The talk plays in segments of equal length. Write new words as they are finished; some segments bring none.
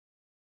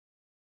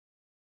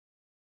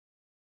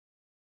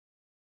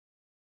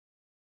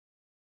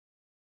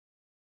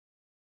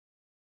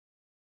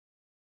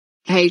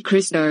Hey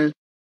Christo.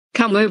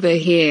 Come over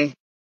here.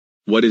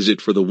 What is it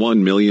for the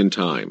 1 millionth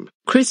time?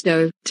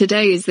 Christo,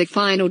 today is the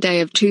final day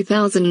of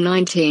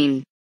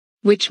 2019.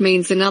 Which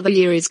means another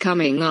year is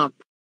coming up.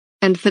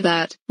 And for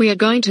that, we are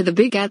going to the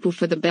Big Apple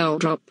for the bell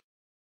drop.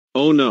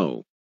 Oh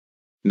no.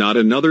 Not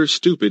another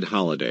stupid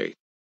holiday.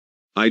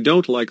 I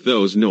don't like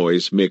those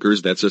noise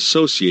makers that's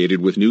associated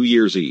with New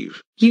Year's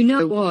Eve. You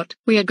know what?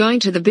 We are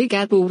going to the Big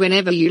Apple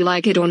whenever you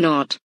like it or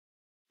not.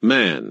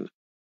 Man.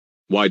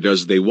 Why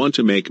does they want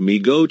to make me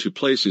go to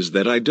places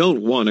that I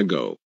don't want to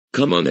go?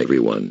 Come on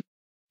everyone.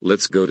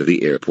 Let's go to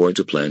the airport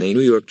to plan a New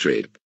York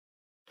trip.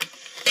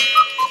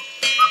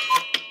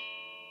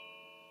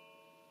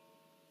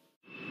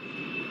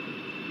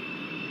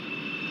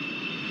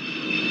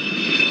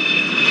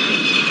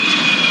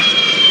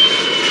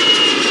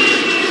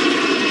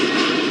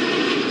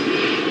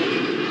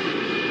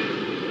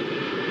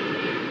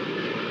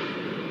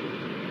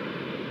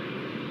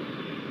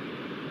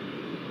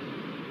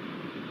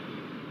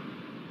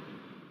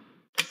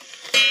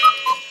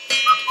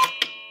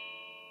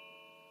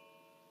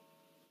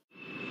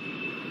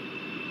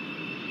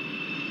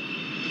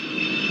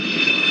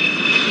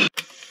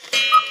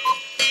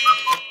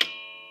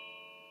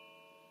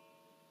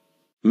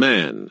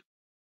 Man.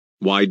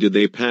 Why did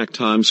they pack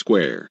Times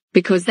Square?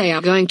 Because they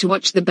are going to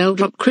watch the bell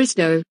drop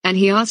Christo, and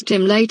he asked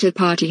him later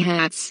party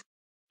hats.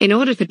 In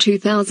order for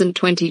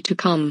 2020 to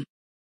come.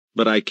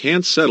 But I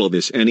can't settle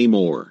this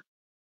anymore.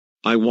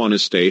 I want to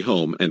stay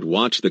home and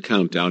watch the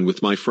countdown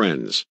with my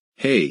friends.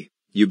 Hey,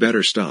 you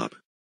better stop.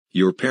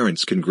 Your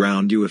parents can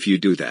ground you if you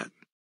do that.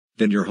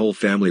 Then your whole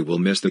family will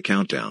miss the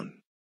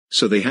countdown.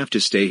 So they have to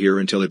stay here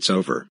until it's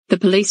over. The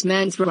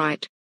policeman's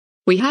right.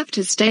 We have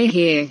to stay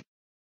here.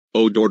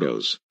 Oh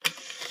Dordos.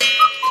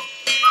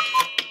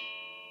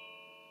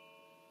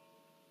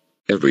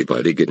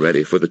 Everybody get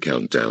ready for the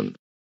countdown.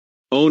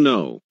 Oh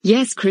no.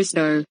 Yes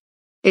Christo.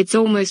 It's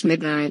almost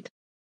midnight.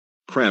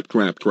 Crap.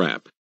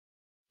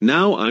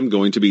 Now I'm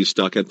going to be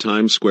stuck at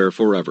Times Square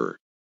forever.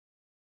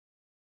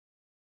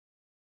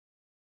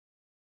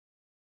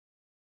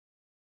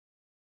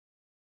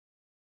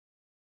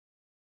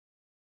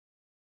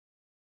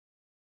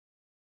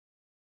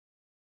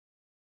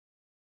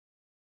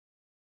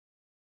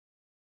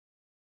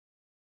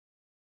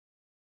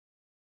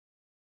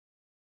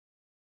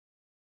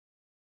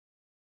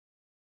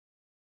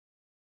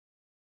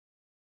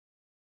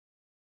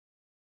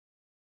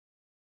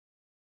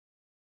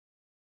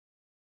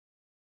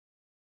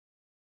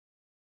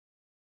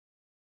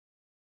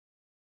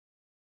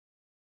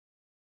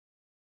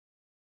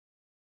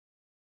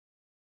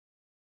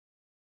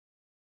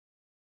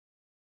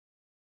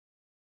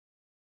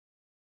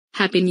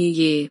 Happy New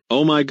Year.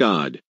 Oh my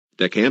God,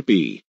 that can't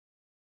be.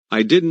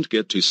 I didn't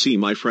get to see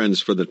my friends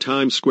for the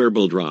Times Square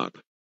bell drop.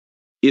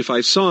 If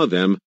I saw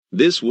them,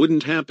 this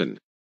wouldn't happen.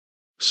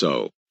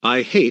 So,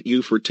 I hate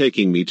you for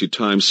taking me to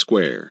Times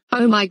Square.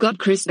 Oh my God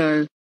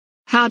Christo.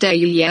 How dare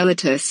you yell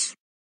at us?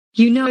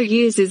 You know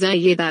years is a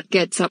year that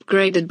gets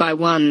upgraded by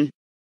 1.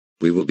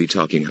 We will be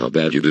talking how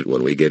bad you did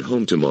when we get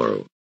home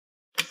tomorrow.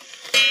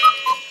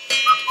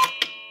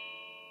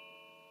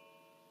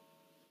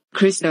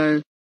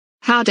 Christo.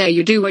 How dare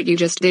you do what you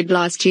just did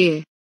last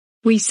year?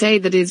 We say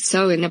that is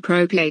so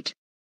inappropriate.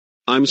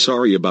 I'm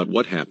sorry about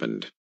what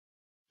happened.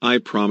 I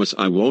promise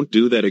I won't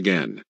do that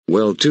again.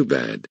 Well, too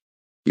bad.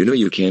 You know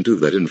you can't do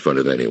that in front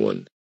of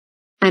anyone.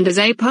 And as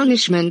a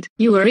punishment,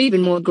 you are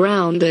even more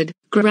grounded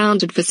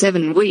for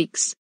 7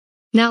 weeks.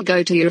 Now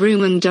go to your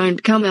room and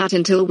don't come out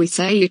until we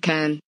say you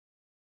can.